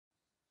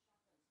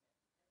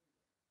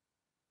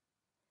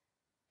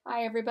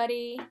Hi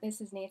everybody,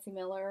 this is Nancy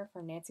Miller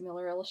from Nancy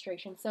Miller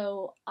Illustration.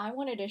 So I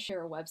wanted to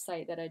share a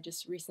website that I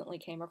just recently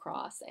came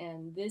across,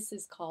 and this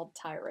is called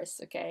Tyrus,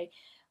 okay?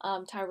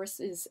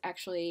 Tyrus is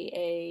actually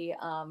a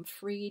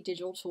free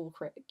digital tool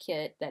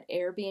kit that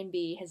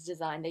Airbnb has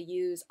designed to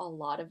use a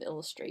lot of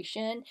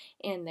illustration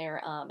in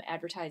their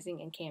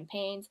advertising and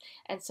campaigns,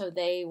 and so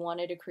they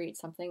wanted to create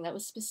something that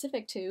was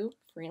specific to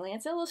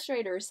freelance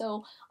illustrators.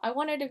 So I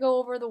wanted to go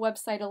over the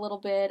website a little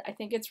bit. I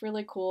think it's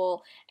really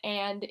cool.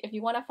 And if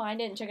you want to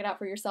find it and check it out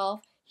for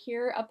yourself,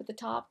 here up at the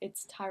top,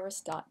 it's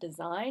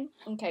tyrus.design.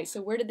 Okay,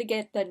 so where did they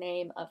get the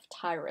name of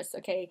Tyrus?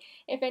 Okay,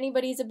 if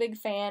anybody's a big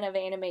fan of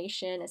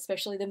animation,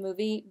 especially the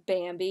movie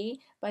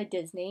Bambi by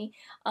Disney,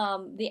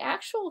 the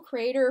actual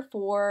creator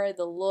for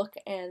the look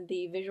and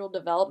the visual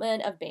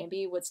development of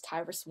Bambi was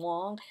Tyrus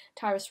Wong.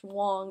 Tyrus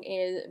Wong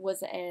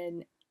was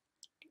an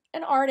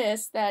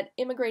artist that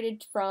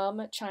immigrated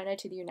from China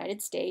to the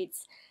United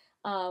States.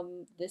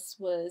 This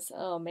was,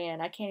 oh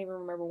man, I can't even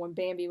remember when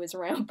Bambi was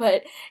around,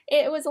 but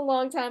it was a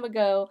long time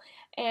ago.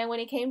 And when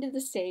he came to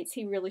the States,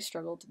 he really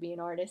struggled to be an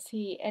artist.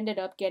 He ended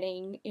up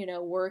getting,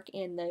 work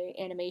in the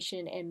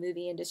animation and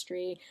movie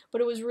industry,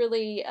 but it was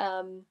really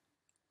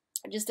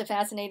just a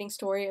fascinating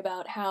story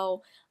about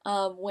how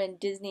when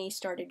Disney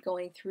started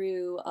going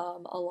through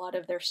a lot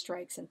of their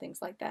strikes and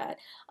things like that,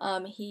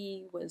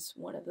 he was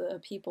one of the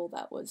people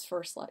that was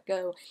first let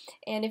go.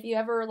 And if you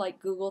ever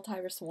like Google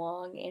Tyrus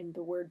Wong and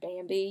the word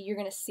Bambi, you're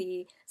gonna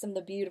see some of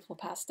the beautiful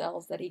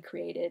pastels that he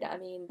created. I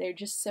mean, they're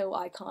just so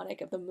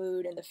iconic of the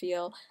mood and the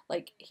feel.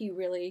 Like he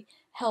really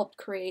helped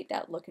create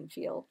that look and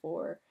feel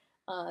for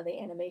the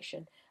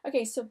animation.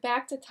 Okay, so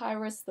back to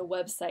Tyrus, the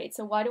website.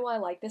 So why do I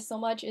like this so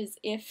much is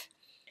if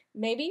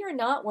maybe you're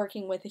not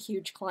working with a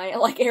huge client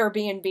like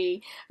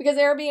Airbnb, because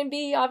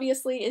Airbnb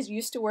obviously is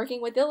used to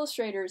working with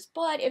illustrators.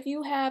 But if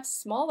you have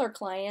smaller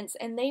clients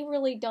and they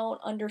really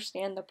don't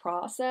understand the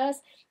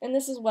process, and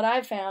this is what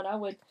I've found, I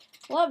would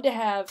love to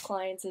have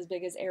clients as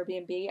big as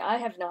Airbnb. I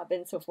have not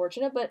been so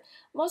fortunate, but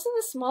most of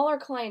the smaller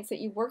clients that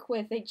you work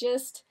with, they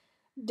just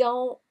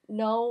don't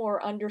know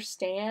or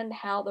understand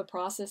how the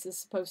process is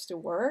supposed to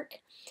work.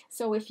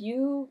 So if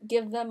you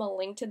give them a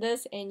link to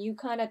this and you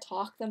kind of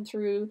talk them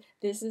through,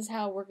 this is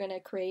how we're going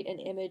to create an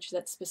image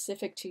that's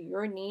specific to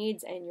your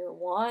needs and your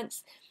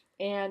wants,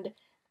 and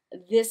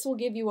this will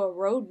give you a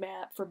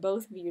roadmap for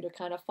both of you to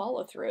kind of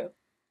follow through.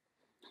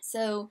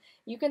 So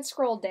you can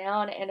scroll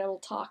down and it'll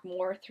talk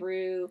more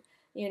through,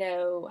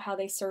 how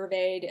they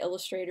surveyed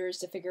illustrators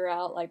to figure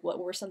out like what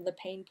were some of the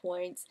pain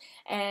points,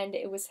 and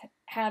it was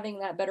having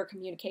that better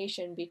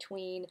communication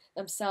between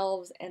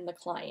themselves and the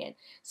client.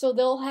 So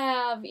they'll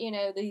have,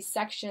 these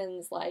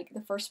sections, like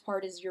the first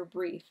part is your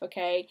brief,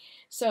 okay?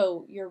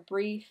 So your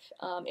brief,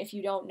 if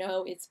you don't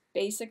know, it's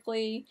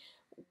basically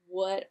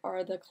what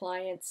are the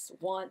client's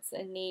wants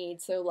and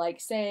needs. So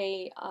like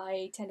say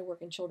I tend to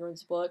work in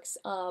children's books.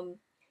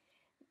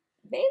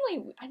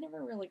 Mainly, I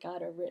never really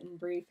got a written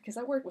brief because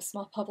I work with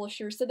small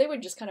publishers, so they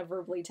would just kind of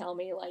verbally tell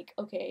me, like,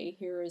 okay,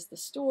 here is the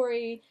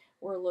story,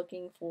 we're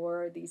looking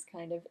for these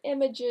kind of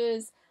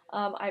images.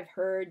 I've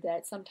heard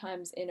that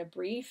sometimes in a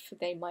brief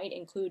they might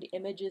include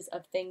images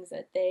of things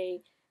that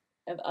they,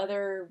 of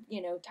other,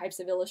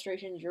 types of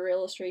illustrations, your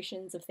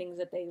illustrations of things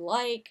that they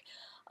like,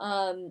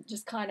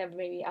 just kind of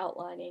maybe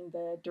outlining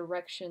the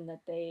direction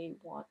that they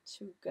want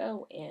to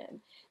go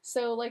in.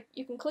 So, like,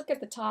 you can click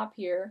at the top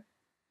here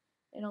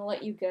and I'll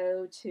let you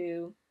go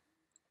to,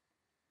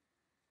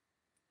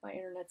 my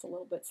internet's a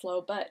little bit slow,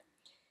 but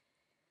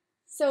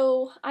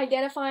so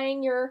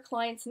identifying your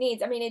client's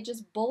needs. I mean, it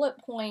just bullet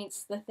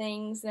points the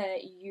things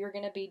that you're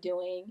going to be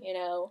doing,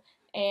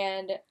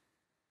 and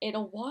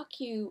it'll walk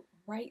you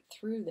right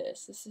through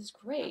this. This is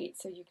great.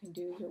 So you can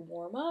do your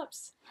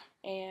warm-ups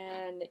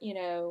and,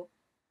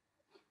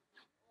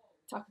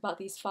 talk about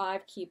these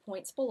 5 key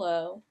points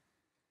below.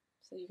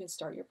 So you can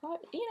start your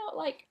project,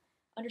 like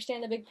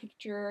understand the big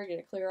picture, get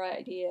a clear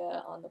idea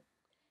on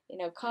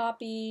the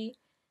copy,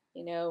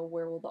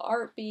 where will the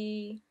art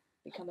be,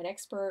 become an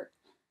expert.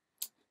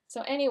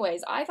 So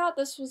anyways, I thought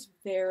this was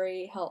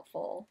very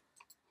helpful,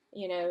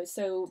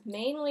 so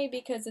mainly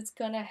because it's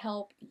going to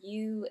help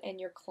you and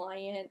your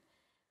client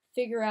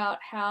figure out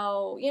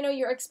how,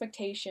 your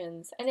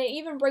expectations, and it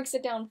even breaks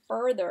it down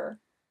further.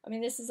 I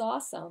mean, this is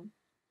awesome.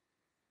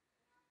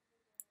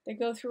 They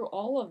go through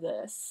all of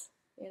this.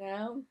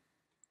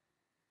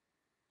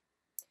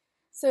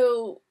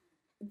 So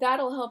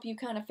that'll help you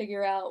kind of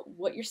figure out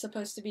what you're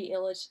supposed to be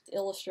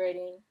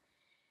illustrating.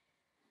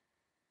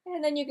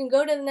 And then you can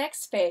go to the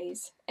next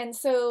phase. And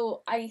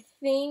so I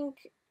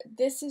think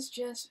this is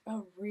just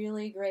a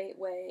really great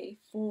way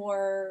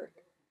for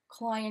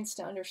clients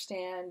to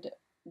understand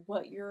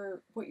what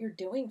you're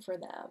doing for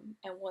them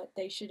and what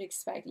they should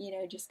expect,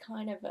 just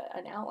kind of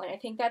an outline. I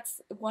think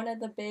that's one of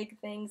the big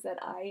things that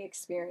I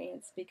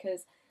experience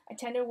because I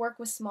tend to work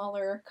with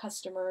smaller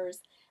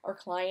customers or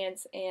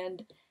clients,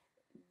 and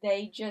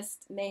they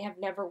just may have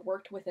never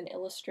worked with an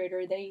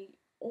illustrator. They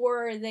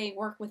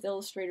work with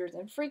illustrators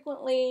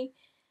infrequently,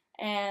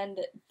 And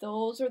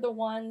those are the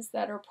ones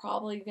that are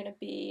probably going to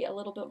be a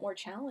little bit more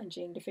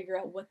challenging to figure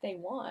out what they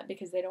want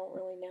because they don't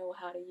really know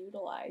how to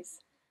utilize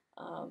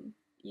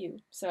you.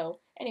 So,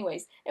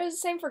 anyways, it was the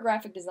same for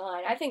graphic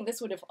design. I think this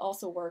would have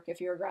also worked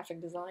if you're a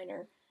graphic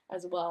designer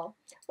as well.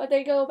 But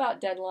they go about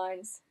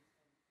deadlines,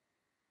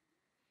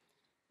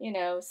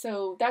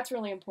 so that's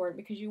really important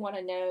because you want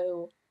to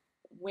know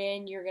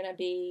when you're going to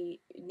be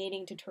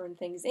needing to turn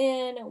things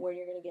in, when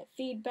you're going to get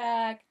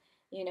feedback,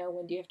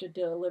 when do you have to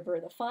deliver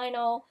the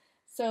final.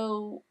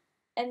 So,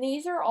 and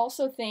these are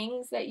also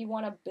things that you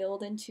want to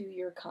build into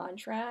your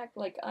contract.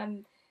 Like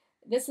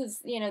these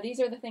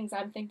are the things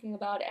I'm thinking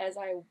about as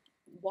I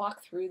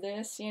walk through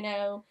this.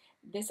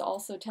 This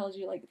also tells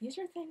you like these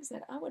are things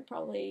that I would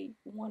probably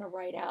want to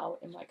write out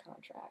in my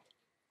contract.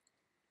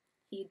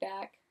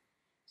 Feedback.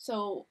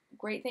 So,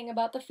 great thing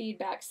about the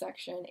feedback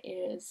section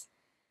is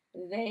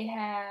they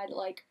had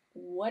like,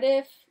 what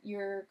if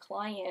your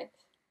client,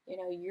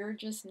 you're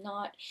just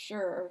not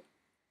sure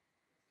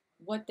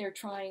what they're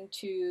trying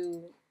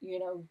to,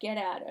 get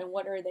at and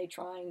what are they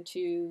trying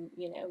to,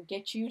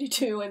 get you to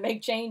do and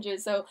make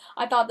changes. So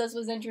I thought this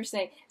was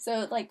interesting.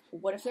 So like,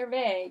 what if they're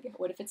vague?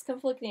 What if it's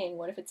conflicting?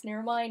 What if it's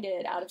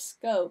narrow-minded, out of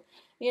scope?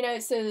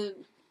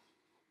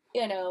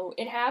 So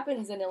it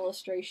happens in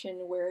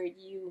illustration where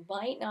you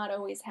might not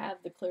always have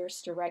the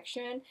clearest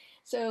direction.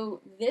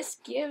 So this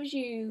gives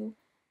you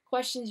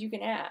questions you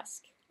can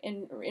ask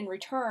in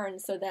return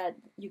so that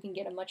you can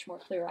get a much more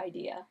clear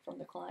idea from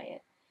the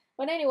client.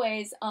 But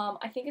anyways,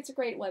 I think it's a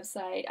great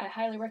website. I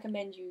highly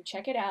recommend you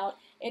check it out.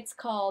 It's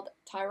called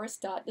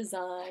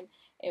tyrus.design.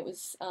 It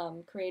was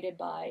created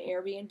by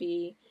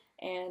Airbnb.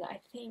 And I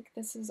think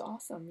this is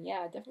awesome.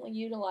 Yeah, definitely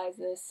utilize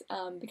this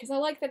because I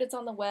like that it's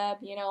on the web.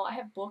 I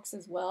have books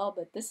as well,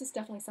 but this is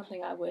definitely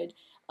something I would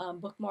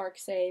bookmark,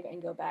 save,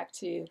 and go back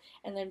to,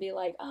 and then be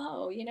like,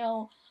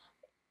 oh,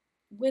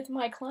 with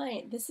my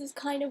client, this is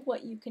kind of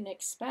what you can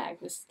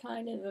expect. This is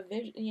kind of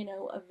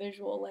a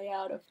visual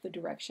layout of the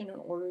direction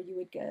and order you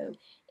would go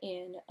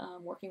in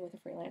working with a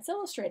freelance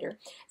illustrator.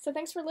 So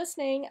thanks for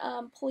listening.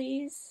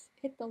 Please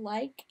hit the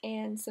like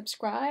and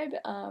subscribe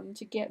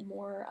to get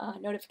more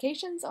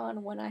notifications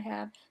on when I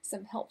have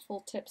some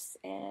helpful tips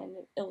and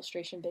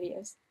illustration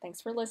videos. Thanks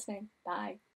for listening. Bye.